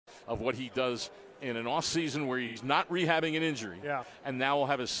of what he does in an off season where he's not rehabbing an injury, and now will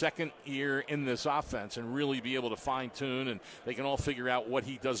have his second year in this offense and really be able to fine-tune, and they can all figure out what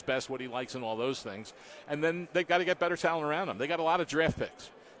he does best, what he likes, and all those things. And then they've got to get better talent around him. They got a lot of draft picks.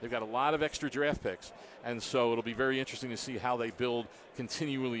 They've got a lot of extra draft picks, and so it'll be very interesting to see how they build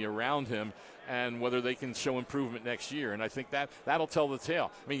continually around him and whether they can show improvement next year. And I think that'll tell the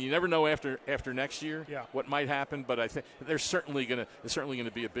tale. I mean, you never know after next year what might happen, but I think there's certainly going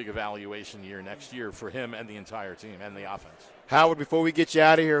to be a big evaluation year next year for him and the entire team and the offense. Howard, before we get you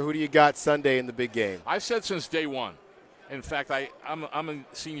out of here, who do you got Sunday in the big game? I've said since day one. In fact, I'm a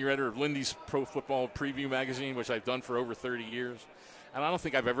senior editor of Lindy's Pro Football Preview magazine, which I've done for over 30 years. And I don't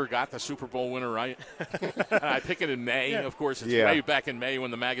think I've ever got the Super Bowl winner right. And I pick it in May. Of course, it's way back in May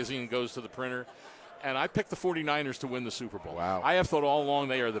when the magazine goes to the printer. And I picked the 49ers to win the Super Bowl. Wow. I have thought all along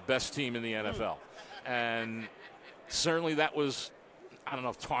they are the best team in the NFL. And certainly that was, I don't know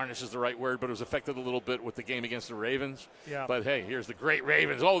if tarnish is the right word, but it was affected a little bit with the game against the Ravens. Yeah. But, hey, here's the great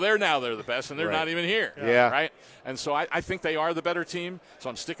Ravens. Oh, they're the best, and they're not even here. Right? And so I think they are the better team. So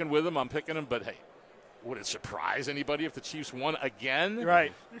I'm sticking with them. I'm picking them. But, hey, would it surprise anybody if the Chiefs won again?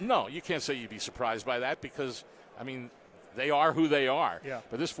 Right. No, you can't say you'd be surprised by that because, I mean, they are who they are. Yeah.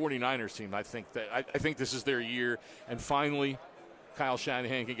 But this 49ers team, I think this is their year. And finally, Kyle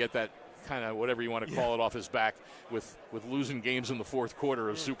Shanahan can get that kind of whatever you want to call it off his back with losing games in the fourth quarter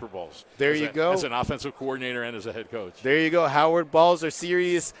of Super Bowls. There you go. As an offensive coordinator and as a head coach. There you go. Howard Balzer,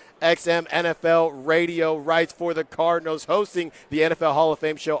 Sirius XM NFL radio rights for the Cardinals, hosting the NFL Hall of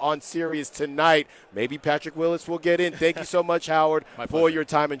Fame show on Sirius tonight. Maybe Patrick Willis will get in. Thank you so much, Howard, for your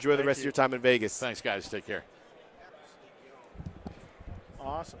time. Enjoy the rest of your time in Vegas. Thanks, guys. Take care.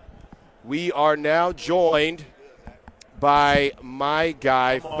 Awesome. We are now joined by my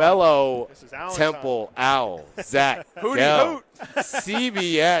guy, fellow Temple Owl, Zach Gelb,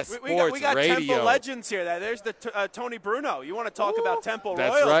 CBS Sports Radio. We got Temple legends here. There's the Tony Bruno. You want to talk about Temple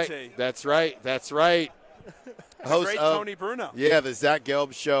royalty? That's right. Host great of, Tony Bruno. Yeah, the Zach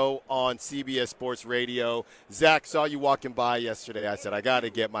Gelb Show on CBS Sports Radio. Zach, saw you walking by yesterday. I said, I got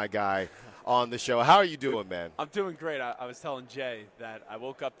to get my guy on the show. How are you doing, man? I'm doing great. I was telling Jay that I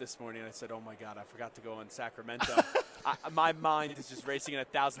woke up this morning and I said, oh, my God, I forgot to go in Sacramento. My mind is just racing in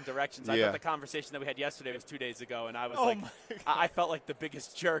 1,000 directions. I thought the conversation that we had yesterday was 2 days ago, and I was I felt like the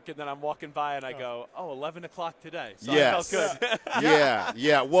biggest jerk, and then I'm walking by and I go, 11 o'clock today. So I felt good.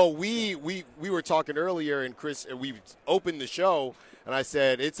 Yeah. Well, we were talking earlier, and Chris, we opened the show, and I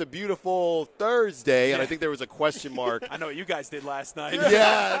said, it's a beautiful Thursday, and I think there was a question mark. I know what you guys did last night.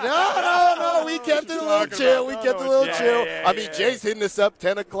 No. We kept it a little chill. I mean, Jay's hitting us up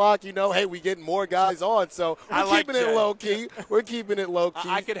 10 o'clock. Hey, we getting more guys on, so we're keeping it low-key. We're keeping it low-key.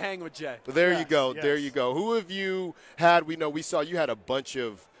 I could hang with Jay. There you go. Yes. There you go. Who have you had? We saw you had a bunch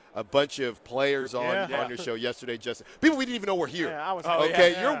of players on your show yesterday. Justin, people we didn't even know were here. Yeah, I was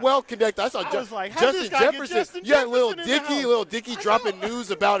You're well connected. I saw Justin Jefferson. Little Dicky dropping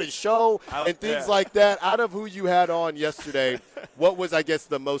news about his show and things like that. Out of who you had on yesterday, what was, I guess,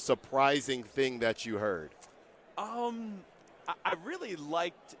 the most surprising thing that you heard? I really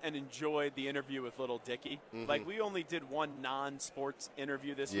liked and enjoyed the interview with Little Dicky. Mm-hmm. Like, we only did one non-sports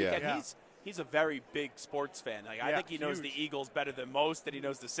interview this week, and he's a very big sports fan. Like, I think he knows the Eagles better than most, and he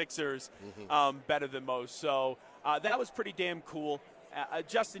knows the Sixers better than most. So that was pretty damn cool.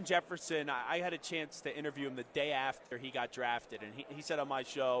 Justin Jefferson, I had a chance to interview him the day after he got drafted, and he said on my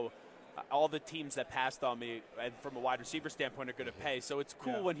show, all the teams that passed on me, and from a wide receiver standpoint, are going to pay. So it's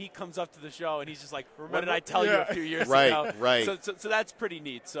cool when he comes up to the show and he's just like, what did I tell you a few years ago? Right. So that's pretty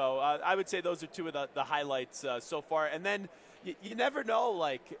neat. So I would say those are two of the highlights so far. And then you never know,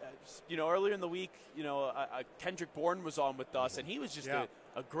 like, earlier in the week, Kendrick Bourne was on with us, and he was just a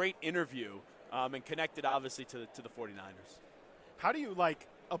great interview and connected, obviously, to the 49ers. How do you,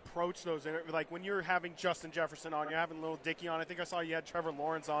 approach those interviews? Like, when you're having Justin Jefferson on, you're having Little Dicky on. I think I saw you had Trevor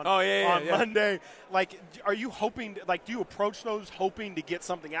Lawrence on Monday. Like, are you hoping – do you approach those hoping to get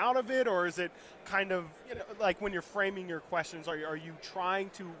something out of it, or is it kind of when you're framing your questions, are you trying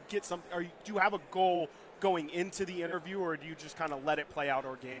to get something – do you have a goal – going into the interview, or do you just kind of let it play out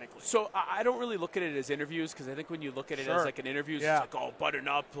organically? So I don't really look at it as interviews, because I think when you look at it as like an interview, it's like, button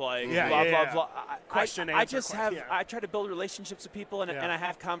up, blah, blah. Question, I just have I try to build relationships with people, and I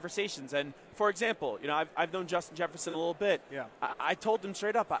have conversations. And for example, I've known Justin Jefferson a little bit. Yeah. I told him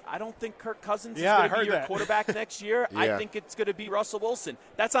straight up, I don't think Kirk Cousins is going to be your quarterback next year. I think it's going to be Russell Wilson.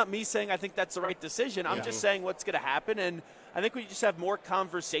 That's not me saying I think that's the right decision. I'm just saying what's going to happen, and I think we just have more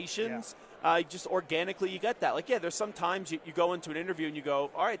conversations. just organically you get that. Like, yeah, there's sometimes you go into an interview and you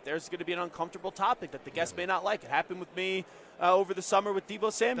go, all right, there's going to be an uncomfortable topic that the guest may not like. It happened with me over the summer with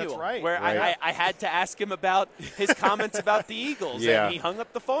Deebo Samuel. That's right. Where I had to ask him about his comments about the Eagles. Yeah. And he hung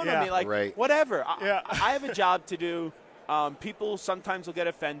up the phone on me like, whatever. I have a job to do. People sometimes will get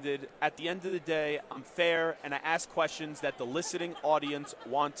offended. At the end of the day, I'm fair, and I ask questions that the listening audience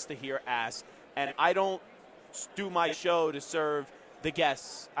wants to hear asked. And I don't do my show to serve the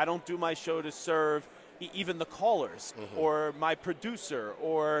guests. I don't do my show to serve even the callers or my producer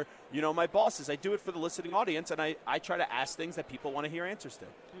or, my bosses. I do it for the listening audience, and I try to ask things that people want to hear answers to.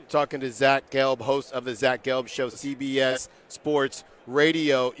 Talking to Zach Gelb, host of the Zach Gelb Show, CBS Sports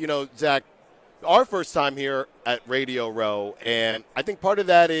Radio. Zach, our first time here at Radio Row, and I think part of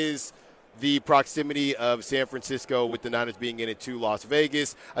that is the proximity of San Francisco with the Niners being in it to Las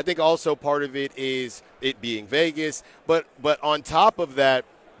Vegas. I think also part of it is it being Vegas. But on top of that,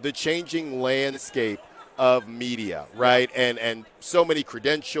 the changing landscape of media, right? And so many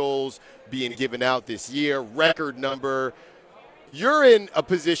credentials being given out this year, record number. You're in a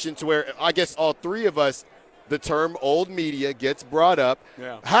position to where I guess all three of us, the term old media gets brought up.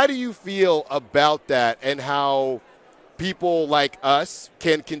 Yeah. How do you feel about that and how people like us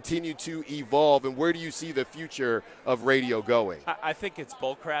can continue to evolve, and where do you see the future of radio going? I think it's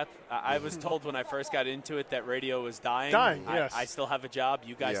bullcrap. I was told when I first got into it that radio was dying. Yes. I still have a job.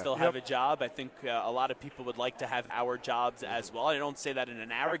 You guys still have a job. I think a lot of people would like to have our jobs as well. I don't say that in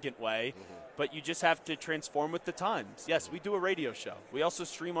an arrogant way, but you just have to transform with the times. Yes, we do a radio show. We also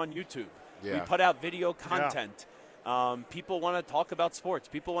stream on YouTube. Yeah. We put out video content. People want to talk about sports.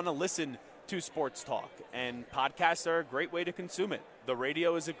 People want to listen to sports talk, and podcasts are a great way to consume it. The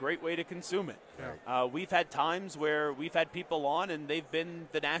radio is a great way to consume it. Yeah. We've had times where we've had people on and they've been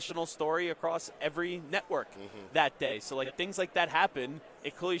the national story across every network that day. So like things like that happen.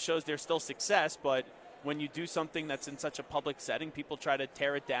 It clearly shows there's still success, but when you do something that's in such a public setting, people try to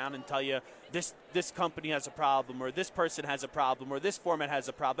tear it down and tell you this company has a problem, or this person has a problem, or this format has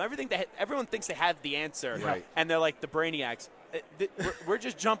a problem. Everyone thinks they have the answer, and they're like the brainiacs. We're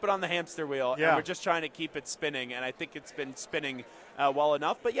just jumping on the hamster wheel, and we're just trying to keep it spinning, and I think it's been spinning well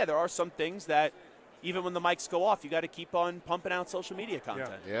enough. But, yeah, there are some things that even when the mics go off, you got to keep on pumping out social media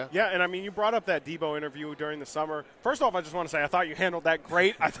content. Yeah, and I mean, you brought up that Deebo interview during the summer. First off, I just want to say I thought you handled that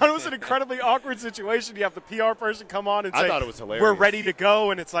great. I thought it was an incredibly awkward situation. You have the PR person come on and say, I thought it was hilarious. We're ready to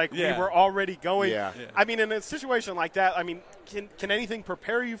go, and it's like we were already going. Yeah. I mean, in a situation like that, I mean, can anything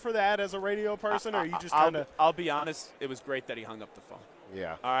prepare you for that as a radio person, or are you just kind of – I'll be honest. It was great that he hung up the phone.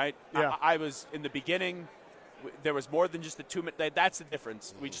 Yeah. All right? Yeah. I was – in the beginning, there was more than just the 2 minute – that's the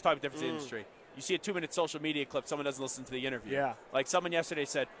difference. We just talked about the difference in the industry. You see a 2-minute social media clip, someone doesn't listen to the interview. Yeah. Like someone yesterday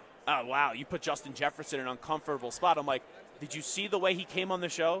said, oh, wow, you put Justin Jefferson in an uncomfortable spot. I'm like, did you see the way he came on the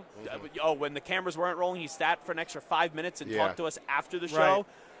show? Oh, when the cameras weren't rolling, he sat for an extra 5 minutes and talked to us after the show.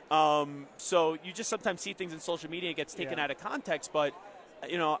 So you just sometimes see things in social media, it gets taken out of context. But,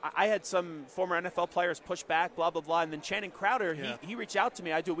 I had some former NFL players push back, blah, blah, blah. And then Channing Crowder, he reached out to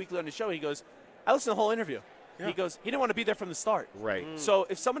me. I do a weekly on the show. He goes, I listened to the whole interview. Yeah. He goes, he didn't want to be there from the start. Right. So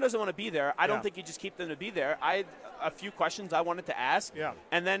if someone doesn't want to be there, I don't think you just keep them to be there. I had a few questions I wanted to ask. Yeah.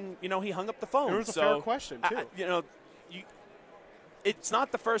 And then, he hung up the phone. It was a fair question, too. It's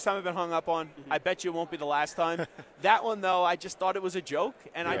not the first time I've been hung up on. I bet you it won't be the last time. That one, though, I just thought it was a joke,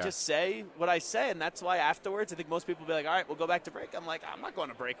 and I just say what I say, and that's why afterwards I think most people will be like, all right, we'll go back to break. I'm like, I'm not going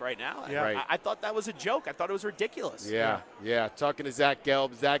to break right now. Yeah. Right. I thought that was a joke. I thought it was ridiculous. Yeah. Talking to Zach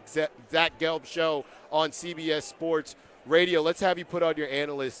Gelb, Zach Gelb Show on CBS Sports Radio. Let's have you put on your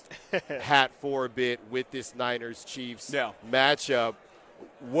analyst hat for a bit with this Niners-Chiefs matchup.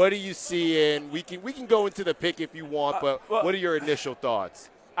 What do you see in? We can go into the pick if you want, but what are your initial thoughts?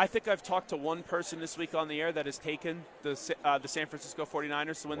 I think I've talked to one person this week on the air that has taken the San Francisco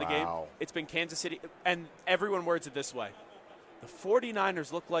 49ers to win the game. It's been Kansas City, and everyone words it this way. The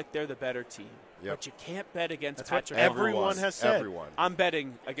 49ers look like they're the better team, but you can't bet against Patrick Mahomes. Everyone has said. Everyone. I'm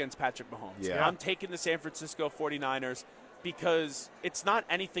betting against Patrick Mahomes. Yeah. I'm taking the San Francisco 49ers because it's not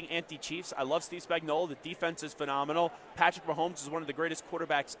anything anti-Chiefs. I love Steve Spagnuolo. The defense is phenomenal. Patrick Mahomes is one of the greatest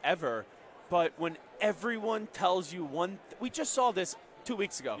quarterbacks ever. But when everyone tells you we just saw this 2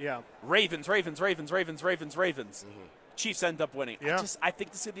 weeks ago. Yeah. Ravens. Chiefs end up winning. Yeah. I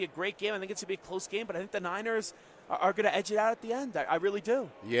think this is going to be a great game. I think it's going to be a close game, but I think the Niners are going to edge it out at the end. I really do.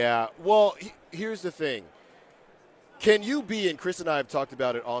 Yeah. Well, here's the thing. Can you be, and Chris and I have talked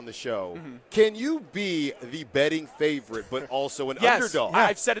about it on the show, can you be the betting favorite but also an underdog?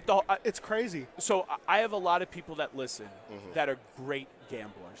 I've said it. It's crazy. So I have a lot of people that listen that are great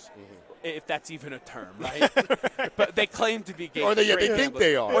gamblers, if that's even a term, right? But they claim to be or they think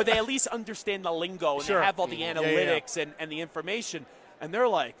they are. Or they at least understand the lingo and they have all the analytics and the information. And they're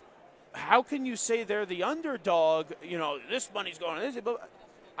like, how can you say they're the underdog? You know, this money's going on this. But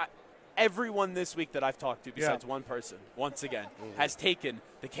everyone this week that I've talked to, besides one person, once again, has taken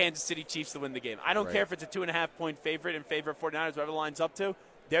the Kansas City Chiefs to win the game. I don't care if it's a 2.5-point favorite in favor of 49ers, whatever the line's up to.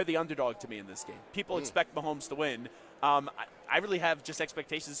 They're the underdog to me in this game. People expect Mahomes to win. I really have just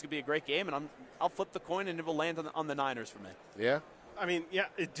expectations it's going to be a great game, and I'll flip the coin, and it will land on the Niners for me. Yeah? I mean,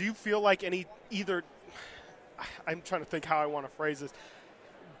 do you feel like either – I'm trying to think how I want to phrase this.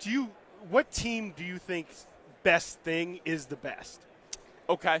 What team do you think's best thing is the best?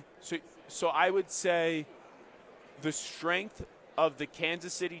 Okay. So I would say the strength of the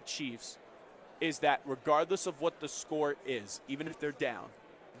Kansas City Chiefs is that regardless of what the score is, even if they're down,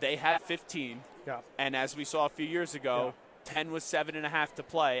 they have 15. Yeah. And as we saw a few years ago, 10 was 7.5 to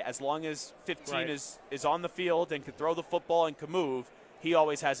play. As long as 15 is on the field and can throw the football and can move, he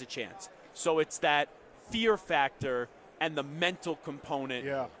always has a chance. So it's that fear factor and the mental component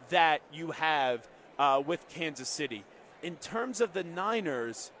that you have with Kansas City. In terms of the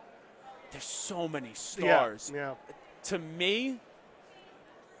Niners, there's so many stars. Yeah. To me,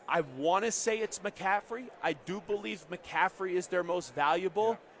 I want to say it's McCaffrey. I do believe McCaffrey is their most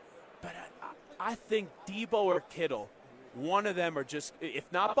valuable. But I think Debo or Kittle, one of them are just,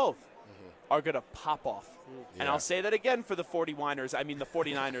 if not both, are going to pop off. And I'll say that again for the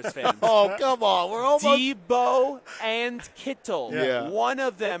 49ers fans. Oh, come on. We're almost. Debo and Kittle, one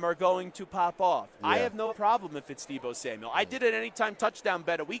of them are going to pop off. I have no problem if it's Debo Samuel. I did an anytime touchdown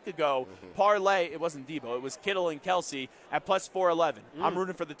bet a week ago. Parlay, it wasn't Debo. It was Kittle and Kelsey at plus 411. I'm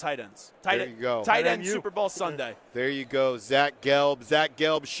rooting for the tight ends. There you go. Tight end Super Bowl Sunday. There you go. Zach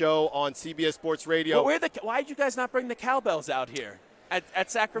Gelb show on CBS Sports Radio. Well, why did you guys not bring the cowbells out here?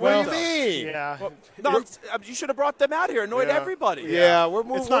 At Sacramento. What do you mean? Yeah. Well, no, you should have brought them out here. Annoyed everybody. Yeah, we're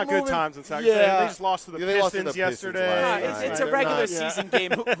moving. It's not good times in Sacramento. They just lost to the Pistons yesterday. It's a regular season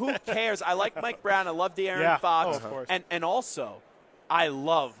game. Who cares? I like Mike Brown. I love De'Aaron Fox. Of course. And also, I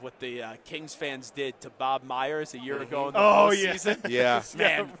love what the Kings fans did to Bob Myers a year ago in the postseason. Yeah.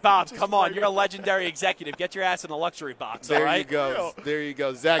 Man, Bob, come on. You're a legendary executive. Get your ass in a luxury box, all right? There you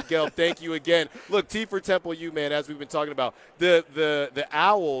go. Zach Gelb, thank you again. Look, T for Temple U, man, as we've been talking about, the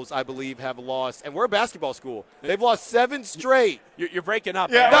Owls, I believe, have lost, and we're a basketball school. They've lost 7 straight. You're breaking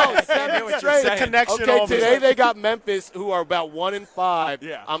up. Yeah, man. no, 7 straight. The connection. Okay, today they got Memphis, who are about 1-5.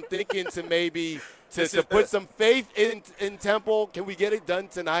 Yeah. I'm thinking to maybe – to put some faith in Temple. Can we get it done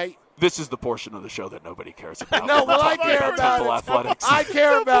tonight? This is the portion of the show that nobody cares about. No, well, I care about Temple it. Athletics. I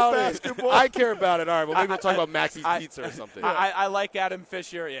care about it. I care about it. All right, well, maybe we'll talk about Maxi's Pizza or something. I like Adam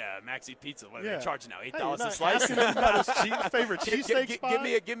Fisher. Yeah, Maxi Pizza. What are they charging now? $8 a slice? About his favorite cheesesteak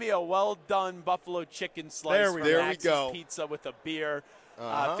spot? Give me a well-done buffalo chicken slice from Maxi's Pizza with a beer.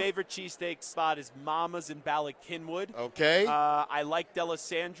 Favorite cheesesteak spot is Mama's in Bala Kinwood. Okay. I like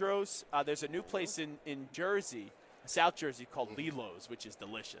D'Alessandro's. There's a new place in Jersey, South Jersey, called Lilo's, which is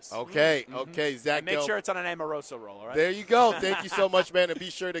delicious. Okay, Zach. And make sure it's on an Amoroso roll, all right? There you go. Thank you so much, man. And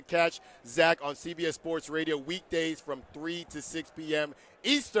be sure to catch Zach on CBS Sports Radio weekdays from 3 to 6 p.m.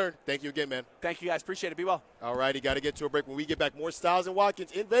 Eastern. Thank you again, man. Thank you, guys. Appreciate it. Be well. All righty. Got to get to a break. When we get back, more Stiles and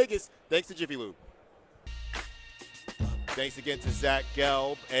Watkins in Vegas. Thanks to Jiffy Lube. Thanks again to Zach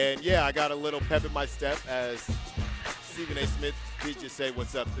Gelb. And, yeah, I got a little pep in my step as Stephen A. Smith did just say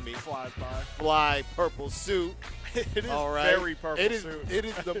what's up to me. Fly purple suit. It is very purple suit. It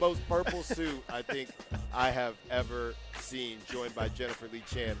is the most purple suit I think I have ever seen, joined by Jennifer Lee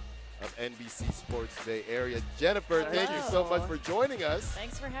Chan of NBC Sports Bay Area. Jennifer, thank you so much for joining us.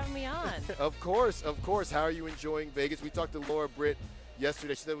 Thanks for having me on. Of course. How are you enjoying Vegas? We talked to Laura Britt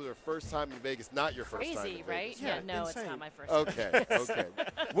yesterday. She said it was her first time in Vegas, not your first time in Vegas. Right? Yeah, no, insane. It's not my first time. Okay.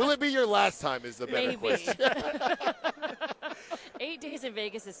 Will it be your last time is the better question. 8 days in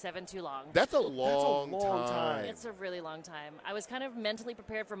Vegas is 7 too long. That's a long time. It's a really long time. I was kind of mentally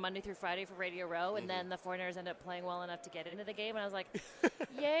prepared for Monday through Friday for Radio Row, and then the 49ers ended up playing well enough to get into the game, and I was like,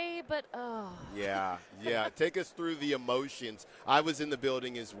 yay, but oh. Yeah. Take us through the emotions. I was in the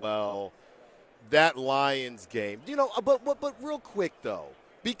building as well. That Lions game, but real quick though,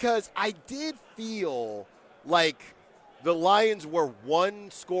 because I did feel like the Lions were one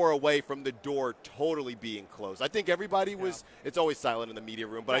score away from the door totally being closed. I think everybody was, it's always silent in the media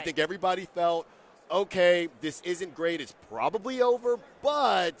room, but I think everybody felt, okay, this isn't great. It's probably over,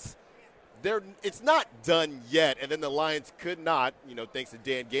 but it's not done yet. And then the Lions could not, thanks to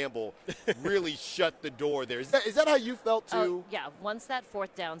Dan Gamble, really shut the door there. Is that how you felt too? Yeah. Once that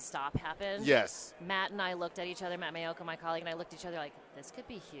 4th down stop happened, yes. Matt and I looked at each other, Matt Mayoka, my colleague, and I looked at each other like, this could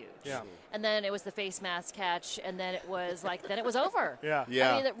be huge. Yeah. And then it was the face mask catch, and then it was like, then it was over. Yeah.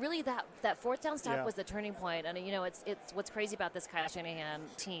 Yeah. I mean, that fourth down stop was the turning point. And, you know, it's what's crazy about this Kyle Shanahan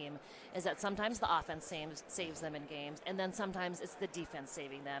team is that sometimes the offense saves them in games, and then sometimes it's the defense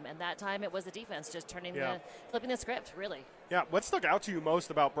saving them. And that time it was the defense just flipping the script, really. Yeah. What stuck out to you most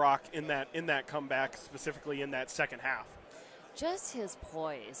about Brock in that comeback, specifically in that second half? Just his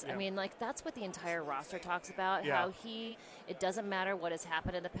poise. Yeah. I mean, like, that's what the entire roster talks about, how it doesn't matter what has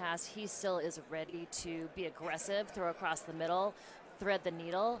happened in the past, he still is ready to be aggressive, throw across the middle, thread the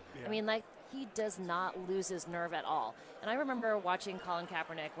needle. Yeah. I mean, like, he does not lose his nerve at all. And I remember watching Colin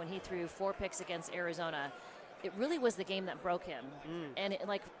Kaepernick when he threw 4 picks against Arizona. It really was the game that broke him. And,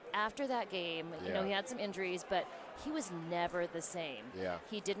 after that game, you know, he had some injuries, but he was never the same. Yeah.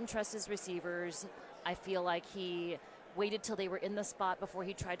 He didn't trust his receivers. I feel like he waited till they were in the spot before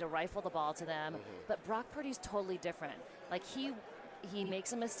he tried to rifle the ball to them. But Brock Purdy's totally different. Like, he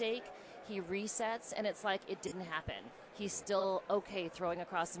makes a mistake, he resets, and it's like it didn't happen. He's still okay throwing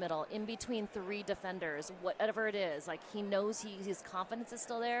across the middle, in between 3 defenders, whatever it is. Like, he knows his confidence is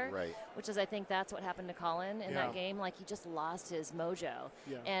still there, Right. which is, I think that's what happened to Colin in that game. Like, he just lost his mojo.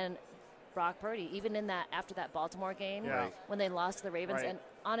 Yeah. And Brock Purdy, even after that Baltimore game, when they lost to the Ravens, and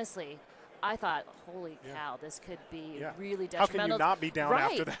honestly, I thought, holy cow, this could be really detrimental. How can you not be down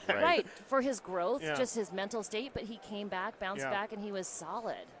after that? Right. For his growth, just his mental state, but he came back, bounced back, and he was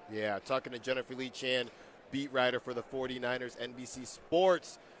solid. Yeah, talking to Jennifer Lee Chan, beat writer for the 49ers, NBC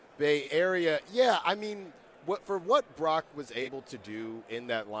Sports, Bay Area. Yeah, I mean, what Brock was able to do in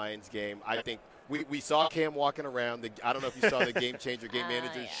that Lions game, I think we saw Cam walking around. I don't know if you saw the game changer, game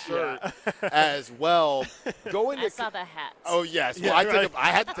manager's shirt as well. I saw the hat. Oh, yes. Well, I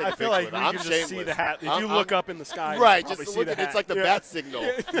had to take a picture like with it. you I'm can shameless. just see the hat. If you look up in the sky, right, you just see look the at hat. it's like the bat signal.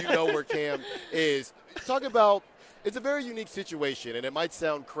 You know where Cam is. Talk about it's a very unique situation, and it might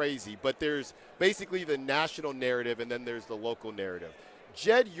sound crazy, but there's basically the national narrative, and then there's the local narrative.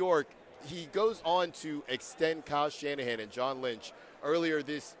 Jed York, he goes on to extend Kyle Shanahan and John Lynch earlier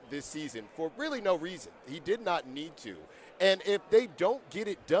this season for really no reason. He did not need to. And if they don't get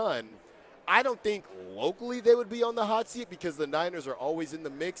it done, I don't think locally they would be on the hot seat because the Niners are always in the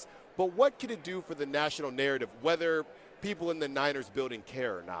mix. But what could it do for the national narrative, whether people in the Niners building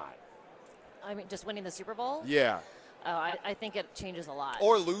care or not? I mean, just winning the Super Bowl? Yeah. I think it changes a lot.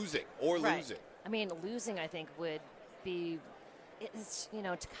 Or losing. Right. I mean, losing, I think, would be – it's, you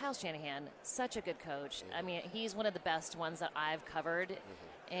know, to Kyle Shanahan, such a good coach. I mean, he's one of the best ones that I've covered,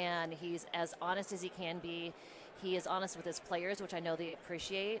 and he's as honest as he can be. He is honest with his players, which I know they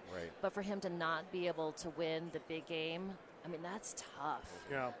appreciate. Right. But for him to not be able to win the big game, I mean, that's tough.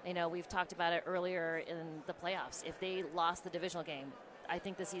 Yeah. You know, we've talked about it earlier in the playoffs. If they lost the divisional game, I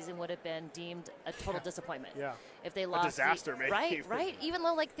think the season would have been deemed a total disappointment. Yeah. If they lost, disaster, maybe. Right. Even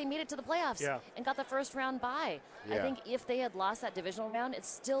though like they made it to the playoffs and got the first round bye, I think if they had lost that divisional round, it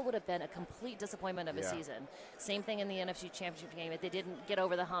still would have been a complete disappointment of a season. Same thing in the NFC Championship game. If they didn't get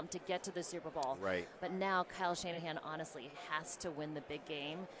over the hump to get to the Super Bowl, right. But now Kyle Shanahan honestly has to win the big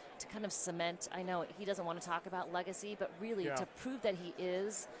game to kind of cement. I know he doesn't want to talk about legacy, but really to prove that he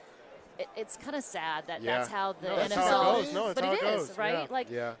is. It's kind of sad that that's how the NFL is. No, but how it is, goes. right?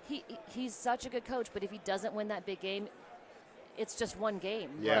 Yeah. Like he's such a good coach, but if he doesn't win that big game, it's just one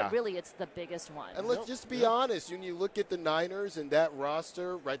game. Yeah. But really, it's the biggest one. And let's just be honest. When you look at the Niners and that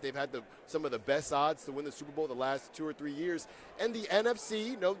roster, right, they've had some of the best odds to win the Super Bowl the last 2 or 3 years. And the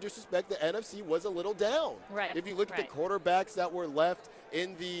NFC, no disrespect, the NFC was a little down. Right. If you look at the quarterbacks that were left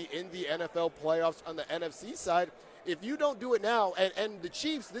in the NFL playoffs on the NFC side, if you don't do it now, and the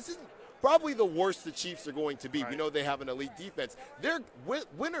Chiefs, this is probably the worst the Chiefs are going to be. Right. We know they have an elite defense. They're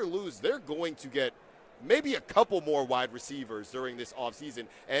win or lose, they're going to get maybe a couple more wide receivers during this offseason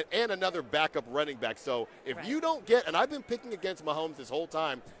and another backup running back. So if you don't get – and I've been picking against Mahomes this whole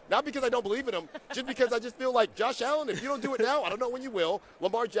time, not because I don't believe in him, just because I just feel like Josh Allen, if you don't do it now, I don't know when you will.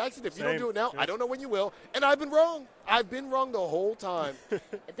 Lamar Jackson, if you don't do it now, I don't know when you will. And I've been wrong. I've been wrong the whole time.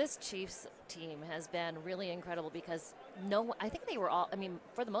 This Chiefs team has been really incredible because I think they were all, I mean,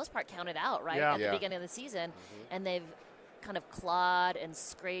 for the most part, counted out, right, at the beginning of the season. And they've kind of clawed and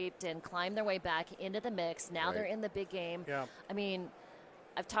scraped and climbed their way back into the mix. Now they're in the big game. Yeah. I mean,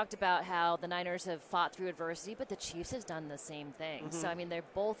 I've talked about how the Niners have fought through adversity, but the Chiefs has done the same thing. So, I mean, they're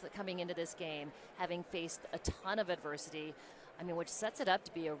both coming into this game having faced a ton of adversity, I mean, which sets it up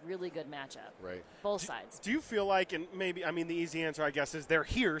to be a really good matchup. Right. Both sides. Do you feel like, and maybe, I mean, the easy answer, I guess, is they're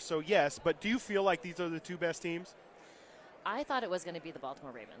here, so yes, but do you feel like these are the two best teams? I thought it was going to be the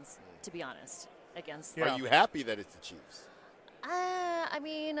Baltimore Ravens, to be honest, against Are you happy that it's the Chiefs? I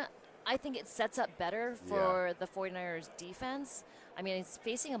mean, I think it sets up better for the 49ers defense. I mean, he's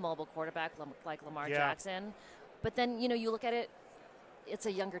facing a mobile quarterback like Lamar Jackson. But then, you look at it, it's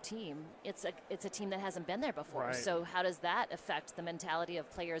a younger team. It's a team that hasn't been there before. Right. So how does that affect the mentality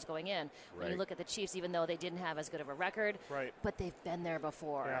of players going in? When you look at the Chiefs, even though they didn't have as good of a record, but they've been there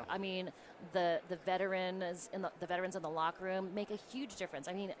before. Yeah. I mean, the veterans in the locker room make a huge difference.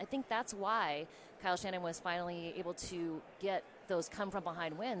 I mean, I think that's why Kyle Shanahan was finally able to get those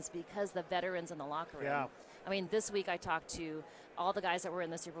come-from-behind wins, because the veterans in the locker room. Yeah. I mean, this week I talked to all the guys that were in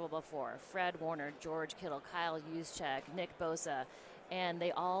the Super Bowl before: Fred Warner, George Kittle, Kyle Juszczyk, Nick Bosa. And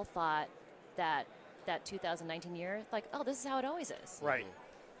they all thought that 2019 year, like, oh, this is how it always is. Right.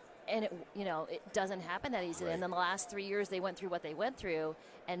 And it doesn't happen that easily. Right. And then the last 3 years they went through what they went through,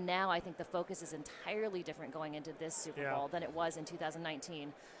 and now I think the focus is entirely different going into this Super Bowl than it was in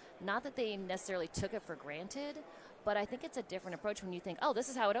 2019. Not that they necessarily took it for granted, but I think it's a different approach when you think, oh, this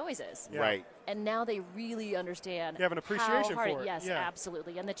is how it always is. Yeah. Right. And now they really understand. You have an appreciation how hard for it. Yes, yeah.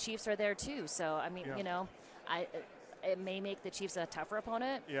 absolutely. And the Chiefs are there too. So I mean, it may make the Chiefs a tougher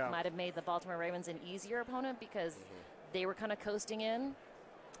opponent. Yeah. Might have made the Baltimore Ravens an easier opponent because they were kind of coasting in.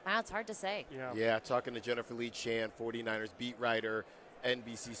 It's hard to say. Yeah, talking to Jennifer Lee Chan, 49ers beat writer,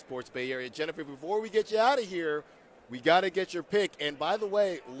 NBC Sports Bay Area. Jennifer, before we get you out of here, we got to get your pick. And by the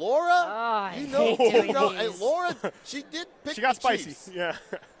way, Laura, Laura, she did pick She got the spicy. Chiefs. Yeah.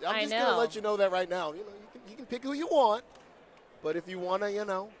 I'm just going to let you know that right now. You can pick who you want, but if you want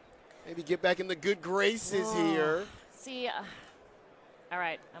to, maybe get back in the good graces here. See, all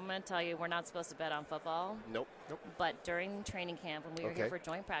right, I'm going to tell you, we're not supposed to bet on football. Nope. But during training camp, when we were here for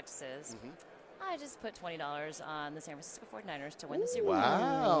joint practices, I just put $20 on the San Francisco 49ers to win the Super Bowl.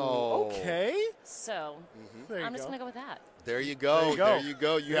 Wow. Okay. So I'm just going to go with that. There you go.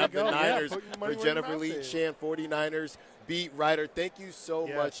 You have the Niners for Jennifer Lee Chan, 49ers beat writer. Thank you so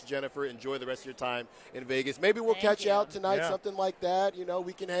much, Jennifer. Enjoy the rest of your time in Vegas. Maybe we'll catch you out tonight, something like that.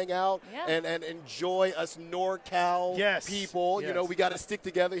 We can hang out and enjoy us NorCal people. Yes. We got to stick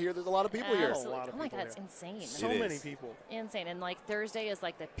together here. There's a lot of people here. Oh my God, it's insane. So many people. Insane. And like Thursday is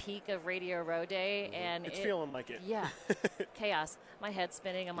like the peak of Radio Row Day. And it's feeling like it. Yeah. Chaos. My head's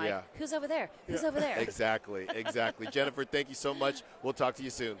spinning. I'm like, who's over there? Who's over there? Exactly. Jennifer, thank you so much. We'll talk to you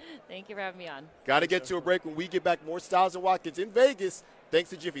soon. Thank you for having me on. Got to get to a break. When we get back, more Stiles and Watkins in Vegas, thanks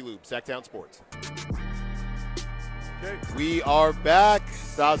to Jiffy Lube, Sacktown Sports. Okay. We are back.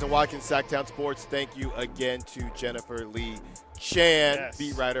 Stiles and Watkins, Sacktown Sports. Thank you again to Jennifer Lee Chan,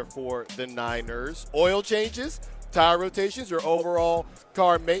 beat writer for the Niners. Oil changes, tire rotations, or overall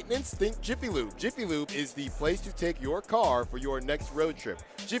car maintenance? Think Jiffy Lube. Jiffy Lube is the place to take your car for your next road trip.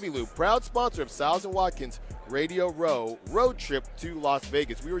 Jiffy Lube, proud sponsor of Stiles and Watkins Radio Row road trip to Las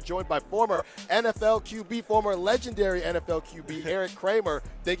Vegas. We were joined by former NFL QB, former legendary NFL QB, Eric Kramer.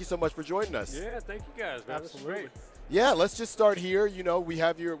 Thank you so much for joining us. Yeah, thank you guys, man. Absolutely. Yeah, let's just start here. We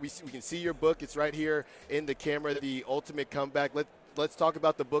have we can see your book. It's right here in the camera, The Ultimate Comeback. Let's talk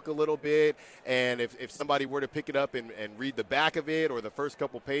about the book a little bit, and if somebody were to pick it up and read the back of it or the first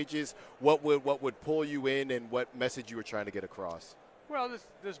couple pages, what would pull you in and what message you were trying to get across? Well,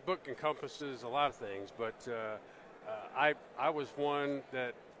 this book encompasses a lot of things, but I was one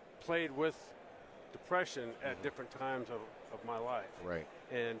that played with depression at different times of my life. Right.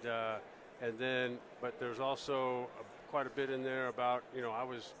 And then, but there's also quite a bit in there about, I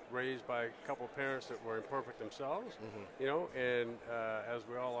was raised by a couple of parents that were imperfect themselves, and as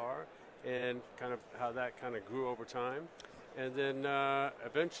we all are, and kind of how that kind of grew over time. And then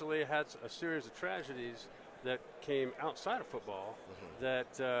eventually had a series of tragedies that came outside of football,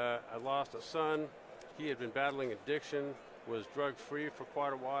 that I lost a son. He had been battling addiction, was drug-free for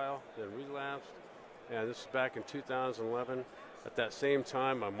quite a while, then relapsed. And this is back in 2011. At that same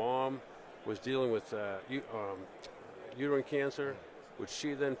time, my mom was dealing with uterine cancer, which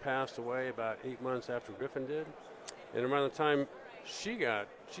she then passed away about 8 months after Griffin did. And around the time she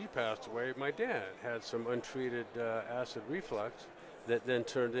passed away, my dad had some untreated acid reflux that then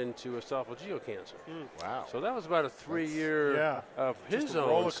turned into esophageal cancer. Wow. So that was about a 3-year of his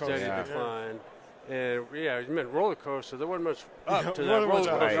own steady decline. And you meant roller coaster. There wasn't much up to that roller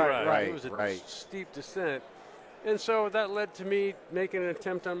coaster ride. It was a steep descent. And so that led to me making an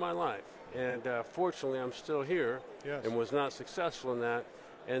attempt on my life. And fortunately, I'm still here and was not successful in that.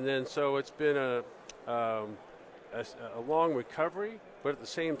 And then so it's been a long recovery, but at the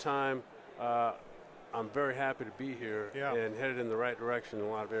same time, I'm very happy to be here and headed in the right direction in a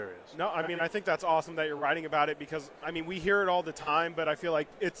lot of areas. No, I mean, I think that's awesome that you're writing about it because, I mean, we hear it all the time, but I feel like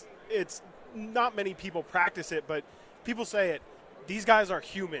it's not many people practice it, but people say it. These guys are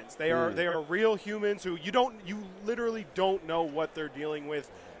humans. They are real humans who you literally don't know what they're dealing with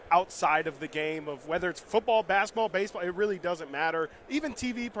outside of the game of whether it's football, basketball, baseball, it really doesn't matter. Even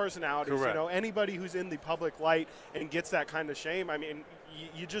TV personalities, Correct. Anybody who's in the public light and gets that kind of shame, I mean,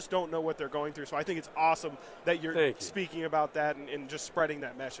 you just don't know what they're going through. So I think it's awesome that you're speaking about that and just spreading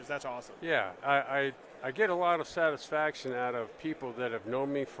that message. That's awesome. Yeah, I get a lot of satisfaction out of people that have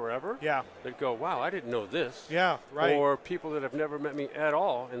known me forever. Yeah. That go, wow, I didn't know this. Yeah, right. Or people that have never met me at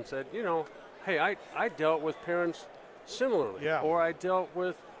all and said, hey, I dealt with parents similarly. Yeah. Or I dealt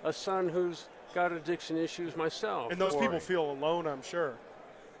with a son who's got addiction issues myself. And those people feel alone, I'm sure.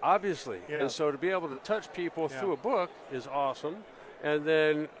 Obviously. Yeah. And so to be able to touch people through a book is awesome. And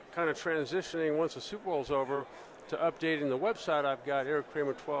then kind of transitioning once the Super Bowl's over to updating the website I've got,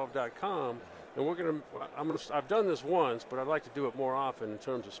 erickramer12.com. And I've done this once, but I'd like to do it more often in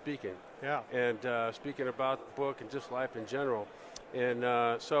terms of speaking. Yeah. And speaking about the book and just life in general. And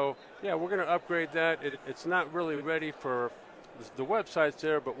we're going to upgrade that. It's not really ready for the website's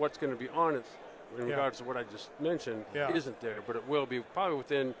there, but what's going to be on it in regards to what I just mentioned isn't there. But it will be probably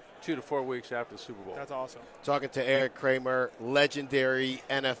within 2 to 4 weeks after the Super Bowl. That's awesome. Talking to Eric Kramer, legendary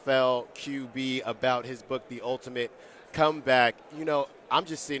NFL QB, about his book, The Ultimate Comeback. I'm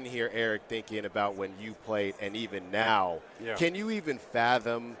just sitting here, Eric, thinking about when you played and even now. Yeah. Can you even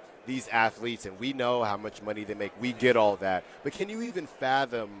fathom these athletes? And we know how much money they make. We get all that. But can you even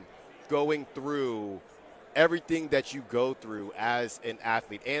fathom going through everything that you go through as an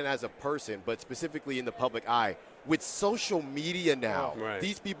athlete and as a person, but specifically in the public eye? With social media now,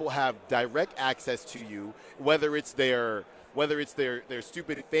 these people have direct access to you, whether it's their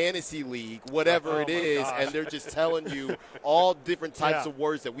stupid fantasy league, whatever it is, and they're just telling you all different types of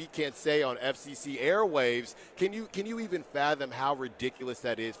words that we can't say on FCC airwaves. Can you even fathom how ridiculous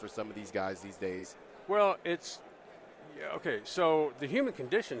that is for some of these guys these days? Well, okay, so the human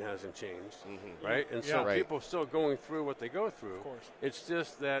condition hasn't changed, right? And so people are still going through what they go through. Of course. It's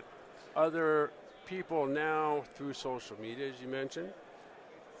just that other people now, through social media, as you mentioned,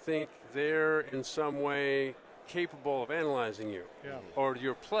 think they're in some way capable of analyzing you or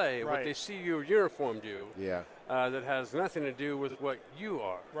your play, what they see your uniform do, that has nothing to do with what you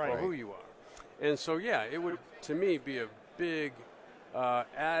are or who you are. And so, it would, to me, be a big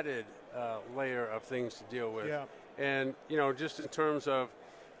added layer of things to deal with. Yeah. And, just in terms of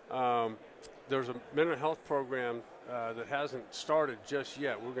there's a mental health program that hasn't started just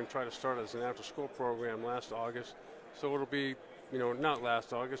yet. We're going to try to start as an after-school program last August. So it'll be, not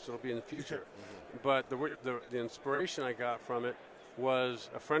last August, it'll be in the future. But the inspiration I got from it was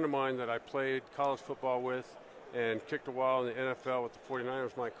a friend of mine that I played college football with and kicked a while in the NFL with the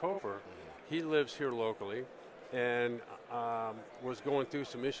 49ers, Mike Cofer. He lives here locally and was going through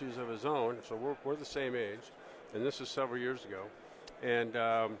some issues of his own. So we're the same age, and this is several years ago. And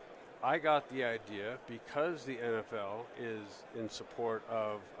I got the idea, because the NFL is in support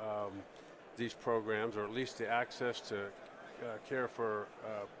of these programs, or at least the access to care for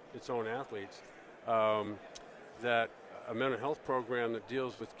its own athletes, that a mental health program that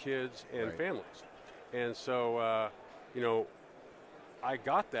deals with kids and families. And so, I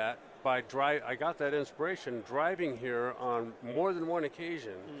got that I got that inspiration driving here on more than one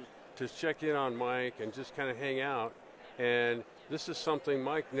occasion to check in on Mike and just kind of hang out. And this is something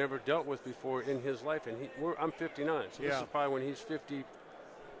Mike never dealt with before in his life. And I'm 59, so this is probably when he's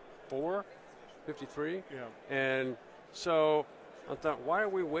 54, 53. Yeah. And so I thought, why are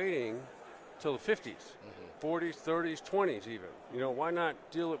we waiting till the 50s, 40s, 30s, 20s even? Why not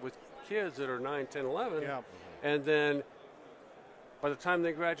deal it with kids that are 9, 10, 11? Yeah. And then by the time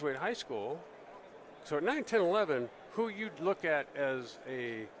they graduate high school, so at 9, 10, 11, who you'd look at as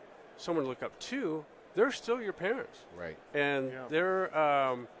someone to look up to, they're still your parents. Right. And they're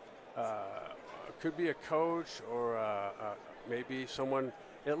could be a coach or maybe someone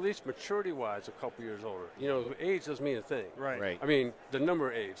at least maturity-wise a couple years older. Age doesn't mean a thing. Right. I mean, the number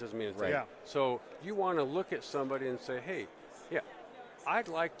of age doesn't mean a thing. Yeah. So you want to look at somebody and say, hey, I'd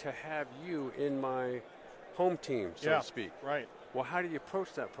like to have you in my home team, so to speak. Right. Well, how do you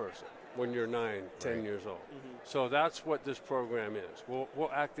approach that person when you're 9, 10 years old? So that's what this program is.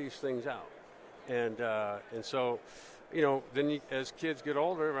 We'll act these things out. And so, then as kids get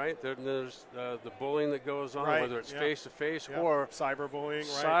older, right, then there's the bullying that goes on, whether it's face-to-face or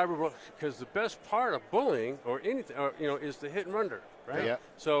cyberbullying, right? Because the best part of bullying or anything, is the hit and runder, right? Yeah.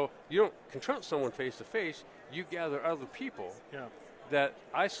 So you don't confront someone face-to-face. You gather other people that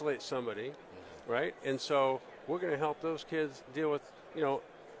isolate somebody, right? And so we're going to help those kids deal with,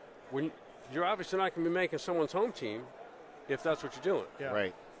 when you're obviously not going to be making someone's home team if that's what you're doing. Yeah.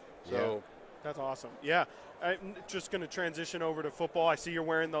 Right. So That's awesome. Yeah. I'm just going to transition over to football. I see you're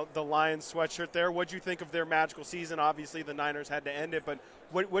wearing the Lions sweatshirt there. What did you think of their magical season? Obviously, the Niners had to end it, but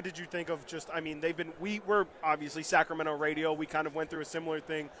what did you think of we're obviously Sacramento radio. We kind of went through a similar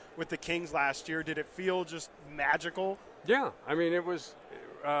thing with the Kings last year. Did it feel just magical? Yeah. I mean, it was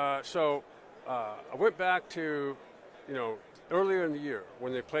I went back to, earlier in the year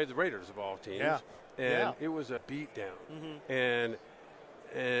when they played the Raiders of all teams. Yeah. And it was a beatdown. Mm-hmm.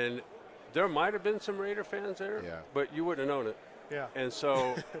 And there might have been some Raider fans there, but you wouldn't have known it. Yeah. And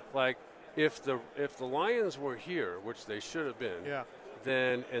so, if the Lions were here, which they should have been,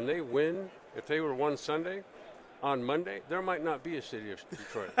 and they win, if they were won Sunday, on Monday, there might not be a city of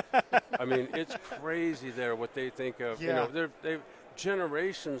Detroit. I mean, it's crazy there what they think of. Yeah.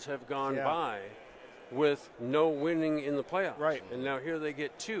 Generations have gone by with no winning in the playoffs. Right. And now here they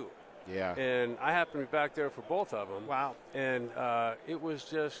get 2. Yeah. And I happened to be back there for both of them. Wow. And it was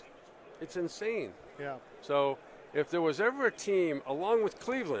just, it's insane. Yeah. So if there was ever a team, along with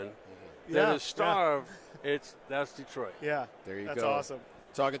Cleveland, that is starved, that's Detroit. Yeah. There you go. That's awesome.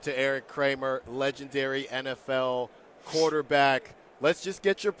 Talking to Eric Kramer, legendary NFL quarterback. Let's just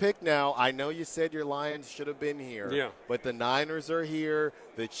get your pick now. I know you said your Lions should have been here, but the Niners are here.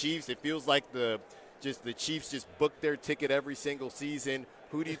 The Chiefs, it feels like the Chiefs just booked their ticket every single season.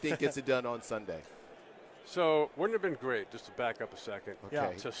 Who do you think gets it done on Sunday? So wouldn't it have been great, just to back up a second,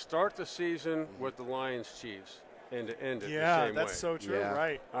 to start the season with the Lions-Chiefs and to end it the same way. Yeah, that's so true,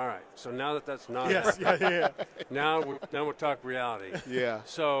 right. All right, so now that's not now we'll talk reality. Yeah.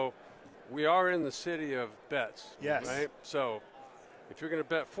 So we are in the city of bets, yes. right? So if you're going to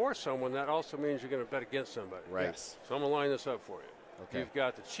bet for someone, that also means you're going to bet against somebody. Right. Yes. So I'm going to line this up for you. Okay. You've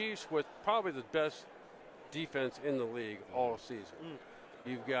got the Chiefs with probably the best defense in the league all season.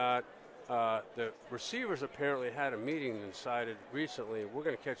 You've got the receivers apparently had a meeting and decided recently we're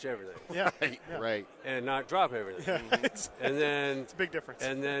going to catch everything. Right. And not drop everything. Yeah. And then it's a big difference.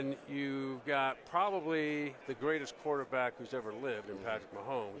 And then you've got probably the greatest quarterback who's ever lived in Patrick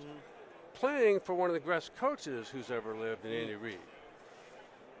Mahomes playing for one of the best coaches who's ever lived in Andy Reid.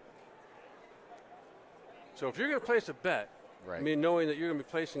 So if you're going to place a bet, I mean, knowing that you're going to be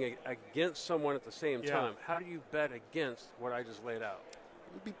placing against someone at the same time, how do you bet against what I just laid out?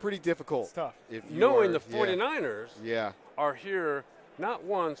 It would be pretty difficult. It's tough. If knowing the 49ers are here not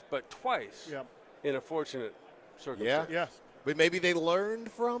once but twice in a fortunate circumstance. Yeah. But maybe they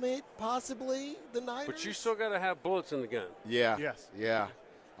learned from it, possibly, the Niners. But you still got to have bullets in the gun. Yeah. Yes. Yeah.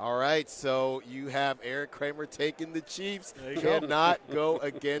 All right, so you have Eric Kramer taking the Chiefs. There you Cannot go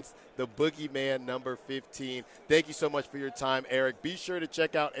against the boogeyman number 15. Thank you so much for your time, Eric. Be sure to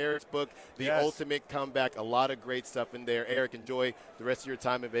check out Eric's book, The Ultimate Comeback. A lot of great stuff in there. Eric, enjoy the rest of your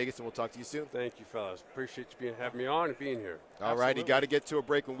time in Vegas, and we'll talk to you soon. Thank you, fellas. Appreciate you having me on and being here. All right, you got to get to a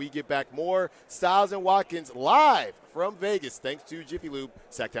break. When we get back, more Stiles and Watkins live from Vegas, thanks to Jiffy Lube,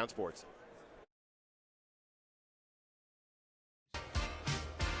 Sacktown Sports.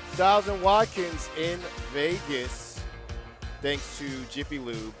 Stiles and Watkins in Vegas, thanks to Jiffy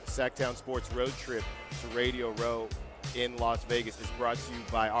Lube. Sacktown Sports Road Trip to Radio Row in Las Vegas is brought to you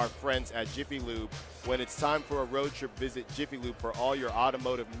by our friends at Jiffy Lube. When it's time for a road trip, visit Jiffy Lube for all your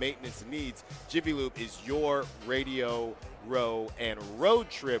automotive maintenance needs. Jiffy Lube is your Radio Row and road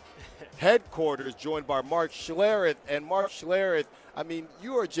trip headquarters, joined by Mark Schlereth. And Mark Schlereth, I mean,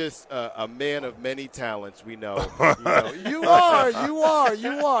 you are just a man of many talents, we know. You are,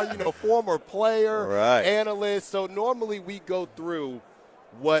 former player, analyst. So normally we go through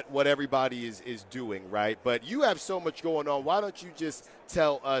what everybody is doing, right? But you have so much going on. Why don't you just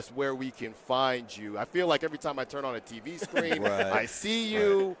tell us where we can find you? I feel like every time I turn on a TV screen, I see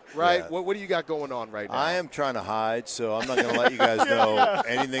you, right? Yeah. What do you got going on right now? I am trying to hide, so I'm not going to let you guys know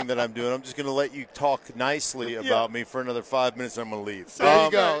anything that I'm doing. I'm just going to let you talk nicely about me for another 5 minutes, and I'm going to leave. There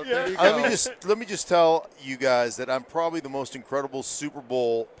you go. Let me just tell you guys that I'm probably the most incredible Super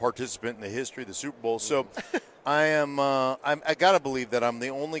Bowl participant in the history of the Super Bowl. So I got to believe that I'm the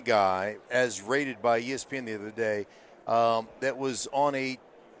only guy, as rated by ESPN the other day, that was on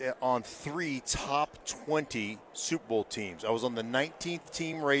 3 top 20 Super Bowl teams. I was on the 19th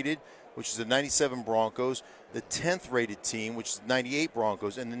team rated, which is the 97 Broncos, the 10th rated team, which is the 98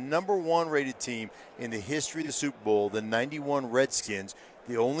 Broncos, and the number 1 rated team in the history of the Super Bowl, the 91 Redskins,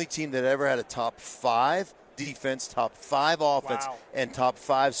 the only team that ever had a top 5 defense, top 5 offense, and top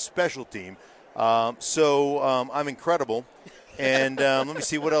 5 special team. So I'm incredible. And let me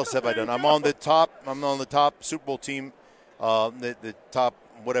see, what else have I done? I'm on the top Super Bowl team, the top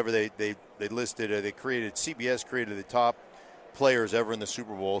whatever they listed. CBS created the top players ever in the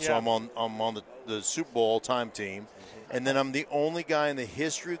Super Bowl. So I'm on the Super Bowl all-time team. And then I'm the only guy in the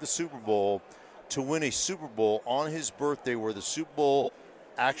history of the Super Bowl to win a Super Bowl on his birthday, where the Super Bowl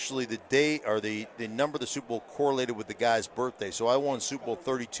actually the day or the number of the Super Bowl correlated with the guy's birthday. So I won Super Bowl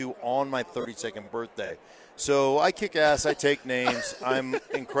 32 on my 32nd birthday. So I kick ass, I take names, I'm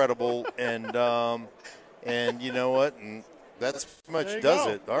incredible, and you know what? And that's pretty much does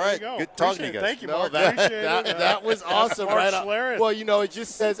it. All right, good talking to you guys. Thank you, Mark. That was awesome, right? Well, it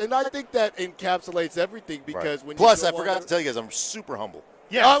just says, and I think that encapsulates everything because when plus, I forgot to tell you guys, I'm super humble.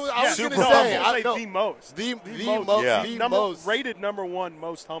 Yeah, I was going to say the most. The most rated number one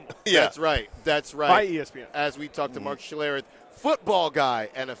most humble. Yeah. That's right. By ESPN. As we talked to Mark Schlereth, football guy,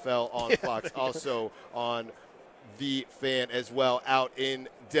 NFL on Fox, also on The Fan as well, out in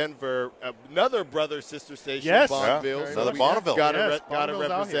Denver. Another brother-sister station, Bonneville. So another Bonneville. Got to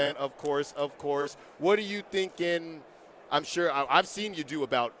represent, of course. What are you thinking? I'm sure I've seen you do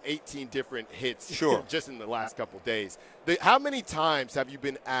about 18 different hits just in the last couple of days. How many times have you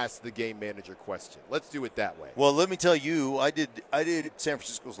been asked the game manager question? Let's do it that way. Well, let me tell you, I did San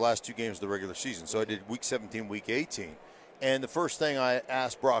Francisco's last 2 games of the regular season. So I did Week 17, Week 18. And the first thing I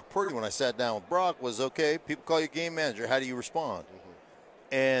asked Brock Purdy when I sat down with Brock was, okay, people call you game manager. How do you respond?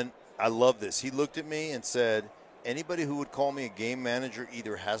 And I love this. He looked at me and said, anybody who would call me a game manager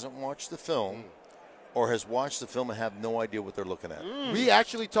either hasn't watched the film or has watched the film and have no idea what they're looking at. We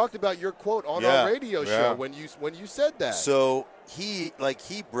actually talked about your quote on our radio show when you said that. So he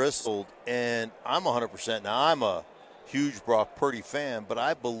bristled, and I'm 100%. Now, I'm a huge Brock Purdy fan, but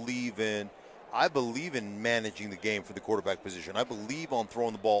I believe in managing the game for the quarterback position. I believe on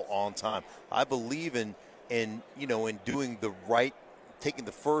throwing the ball on time. I believe in doing the right, taking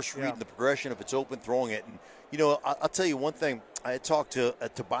the first read in the progression. If it's open, throwing it. And I'll tell you one thing. I had talked to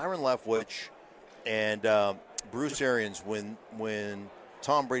Byron Leftwich and Bruce Arians when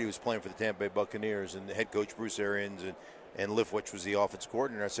Tom Brady was playing for the Tampa Bay Buccaneers, and the head coach Bruce Arians and Leftwich was the offensive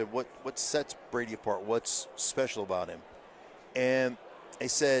coordinator. I said, what sets Brady apart? What's special about him? And they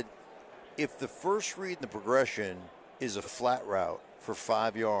said, if the first read in the progression is a flat route for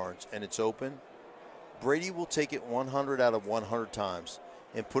 5 yards and it's open, Brady will take it 100 out of 100 times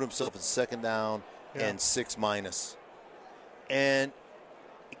and put himself in second down and 6-. And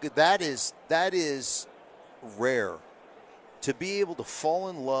that is rare. To be able to fall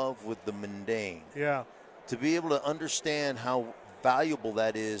in love with the mundane. Yeah. To be able to understand how valuable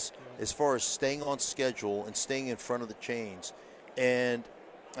that is as far as staying on schedule and staying in front of the chains. And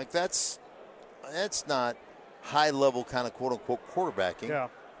that's not high level kind of quote unquote quarterbacking. Yeah.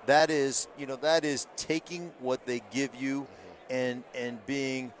 That is taking what they give you and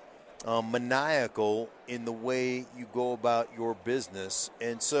being maniacal in the way you go about your business.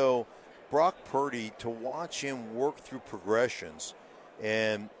 And so Brock Purdy, to watch him work through progressions,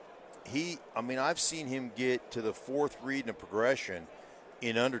 and I've seen him get to the fourth read in a progression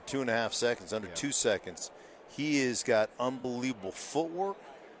in under 2.5 seconds, under 2 seconds. He has got unbelievable footwork.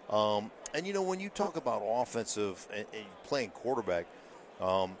 And when you talk about offensive and playing quarterback,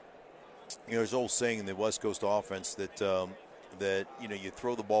 there's an old saying in the West Coast offense that you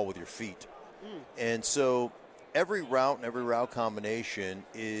throw the ball with your feet. And so every route and every route combination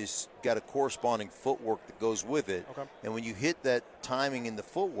is got a corresponding footwork that goes with it. Okay. And when you hit that timing in the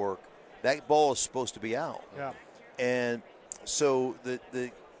footwork, that ball is supposed to be out. Yeah. And so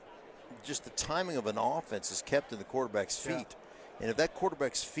the timing of an offense is kept in the quarterback's feet. Yeah. And if that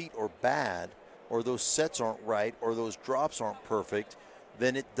quarterback's feet are bad, or those sets aren't right, or those drops aren't perfect,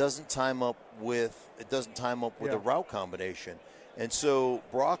 then it doesn't time up with a route combination. And so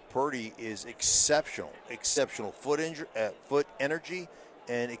Brock Purdy is exceptional foot energy,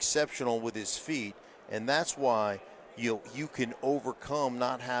 and exceptional with his feet, and that's why you can overcome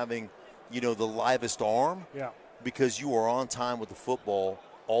not having the livest arm, because you are on time with the football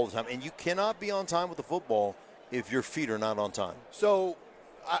all the time, and you cannot be on time with the football if your feet are not on time. So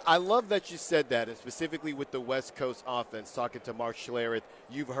I love that you said that, and specifically with the West Coast offense, talking to Mark Schlereth,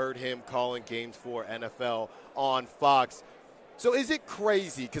 you've heard him calling games for NFL on Fox. So is it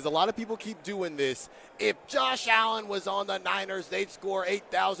crazy, because a lot of people keep doing this, if Josh Allen was on the Niners, they'd score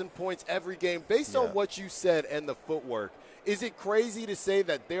 8,000 points every game, based on what you said and the footwork. Is it crazy to say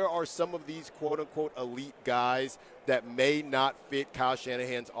that there are some of these quote-unquote elite guys that may not fit Kyle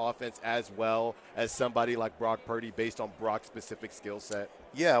Shanahan's offense as well as somebody like Brock Purdy based on Brock's specific skill set?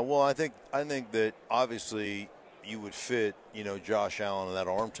 Yeah, well, I think that obviously you would fit, Josh Allen and that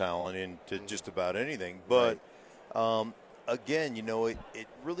arm talent into just about anything. But again, it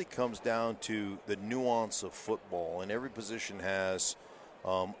really comes down to the nuance of football, and every position has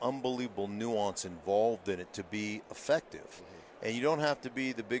unbelievable nuance involved in it to be effective. And you don't have to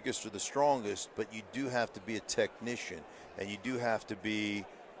be the biggest or the strongest, but you do have to be a technician, and you do have to be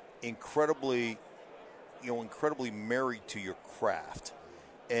incredibly married to your craft.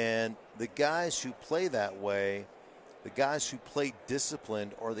 And the guys who play that way, the guys who play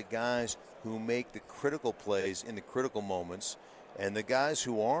disciplined, are the guys who make the critical plays in the critical moments. And the guys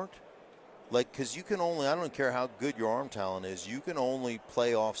who aren't, because you can only, I don't care how good your arm talent is, you can only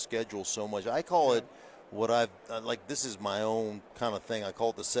play off schedule so much. I call it this is my own kind of thing. I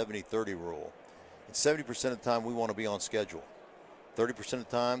call it the 70-30 rule. And 70% of the time we want to be on schedule. 30% of the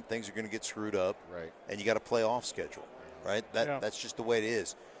time things are going to get screwed up. Right. And you got to play off schedule. Right? That's just the way it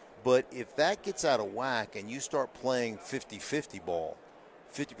is. But if that gets out of whack and you start playing 50-50 ball,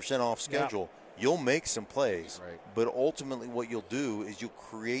 50% off schedule, you'll make some plays. Right. But ultimately what you'll do is you'll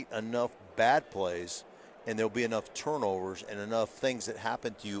create enough bad plays, and there'll be enough turnovers and enough things that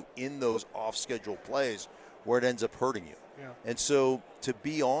happen to you in those off-schedule plays where it ends up hurting you. Yeah. And so to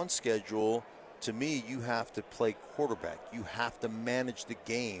be on schedule, to me, you have to play quarterback. You have to manage the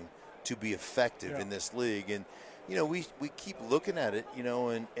game to be effective in this league. And, we keep looking at it,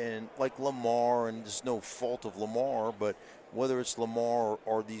 and like Lamar, and there's no fault of Lamar, but whether it's Lamar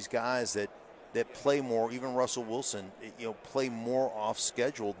or these guys that play more, even Russell Wilson, play more off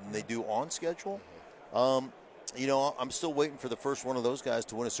schedule than they do on schedule. I'm still waiting for the first one of those guys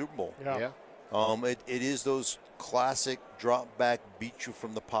to win a Super Bowl. Yeah. It is those classic drop back, beat you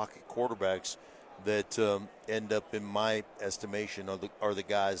from the pocket quarterbacks that end up, in my estimation, are the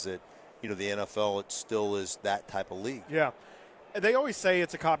guys that, the NFL, it still is that type of league. Yeah. They always say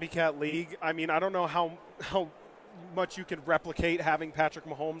it's a copycat league. I mean, I don't know how much you can replicate having Patrick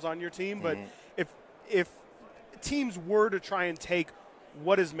Mahomes on your team, but if teams were to try and take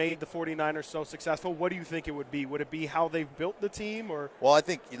what has made the 49ers so successful, what do you think it would be? Would it be how they've built the team? Or Well, I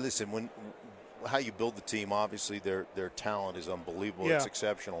think, how you build the team, obviously their talent is unbelievable. Yeah. It's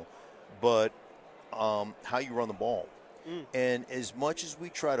exceptional. But how you run the ball. And as much as we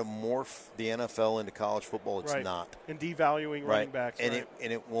try to morph the NFL into college football, it's not. And devaluing running backs. And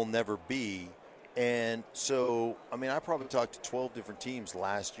it will never be. And so, I probably talked to 12 different teams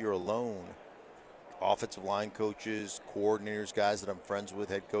last year alone. Offensive line coaches, coordinators, guys that I'm friends with,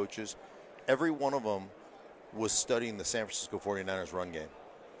 head coaches. Every one of them was studying the San Francisco 49ers run game.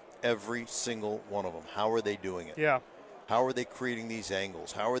 Every single one of them. How are they doing it? Yeah. How are they creating these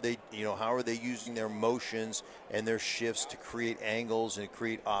angles? How are they using their motions and their shifts to create angles and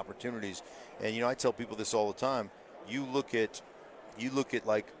create opportunities? And, I tell people this all the time. You look at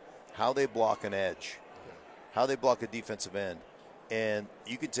like how they block an edge, how they block a defensive end. And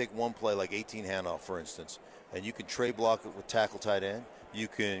you can take one play like 18 handoff, for instance, and you can trade block it with tackle tight end. You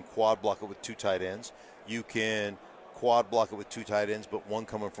can quad block it with two tight ends. You can quad block it with two tight ends, but one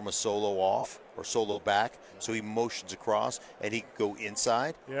coming from a solo off or solo back. So he motions across, and he can go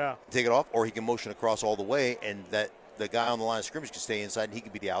inside, take it off, or he can motion across all the way, and that the guy on the line of scrimmage can stay inside, and he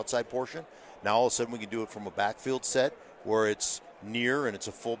can be the outside portion. Now all of a sudden we can do it from a backfield set where it's near and it's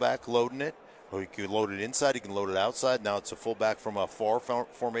a fullback loading it. Or he can load it inside, he can load it outside. Now it's a fullback from a far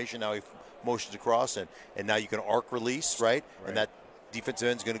formation. Now he motions across, and now you can arc release, right? And that defensive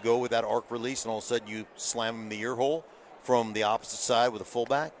end's going to go with that arc release, and all of a sudden you slam him in the ear hole from the opposite side with a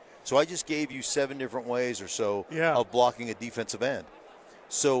fullback. So I just gave you 7 different ways or so of blocking a defensive end.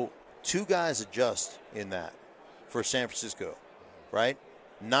 So 2 guys adjust in that for San Francisco, right?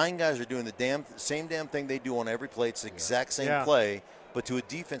 9 guys are doing the same damn thing they do on every play. It's the exact same play. But to a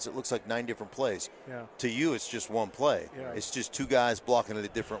defense, it looks like 9 different plays. Yeah. To you, it's just one play. Yeah. It's just 2 guys blocking it a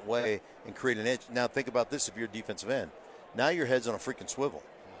different way and creating an edge. Now, think about this if you're a defensive end. Now your head's on a freaking swivel.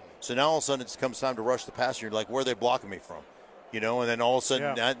 So now all of a sudden it comes time to rush the passer. You're like, where are they blocking me from? And then all of a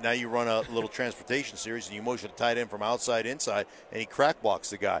sudden now you run a little transportation series and you motion a tight end from outside inside, and he crack blocks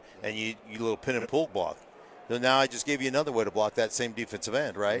the guy, and you little pin and pull block. So now I just gave you another way to block that same defensive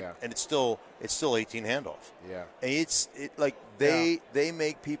end, right? Yeah. And it's still 18 handoff. Yeah. And they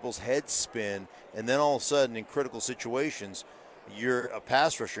make people's heads spin, and then all of a sudden in critical situations, you're a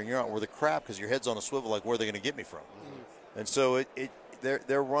pass rusher and you're not worth a crap because your head's on a swivel. Like, where are they going to get me from? Mm-hmm. And so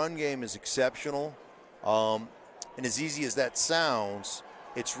their run game is exceptional. And as easy as that sounds,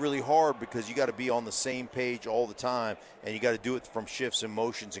 it's really hard because you got to be on the same page all the time, and you got to do it from shifts and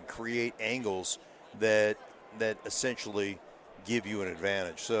motions and create angles that essentially give you an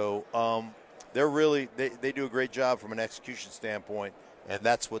advantage. So they're really they do a great job from an execution standpoint, and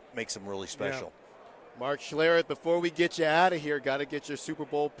that's what makes them really special. Yeah. Mark Schlereth, before we get you out of here, got to get your Super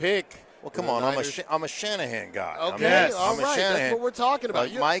Bowl pick. Well, come on, I'm a Shanahan guy. Okay, all right, that's what we're talking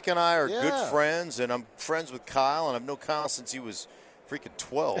about. Mike and I are good friends, and I'm friends with Kyle, and I've known Kyle since he was freaking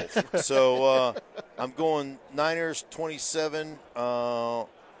 12. So I'm going Niners 27,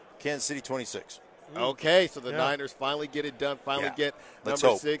 Kansas City 26. Okay, so the Niners finally get it done, get Let's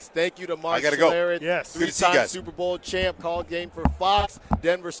number hope. 6. Thank you to Mark I gotta go. Schlereth, Yes. Good to see you three-time guys. Super Bowl champ, call game for Fox,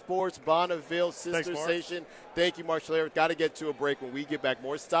 Denver Sports, Bonneville, Sister Station. Thank you, Mark Schlereth. Got to get to a break. When we get back,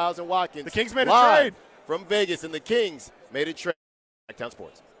 more Stiles and Watkins. The Kings made a live trade from Vegas, and the Kings made a trade. Blacktown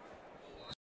Sports.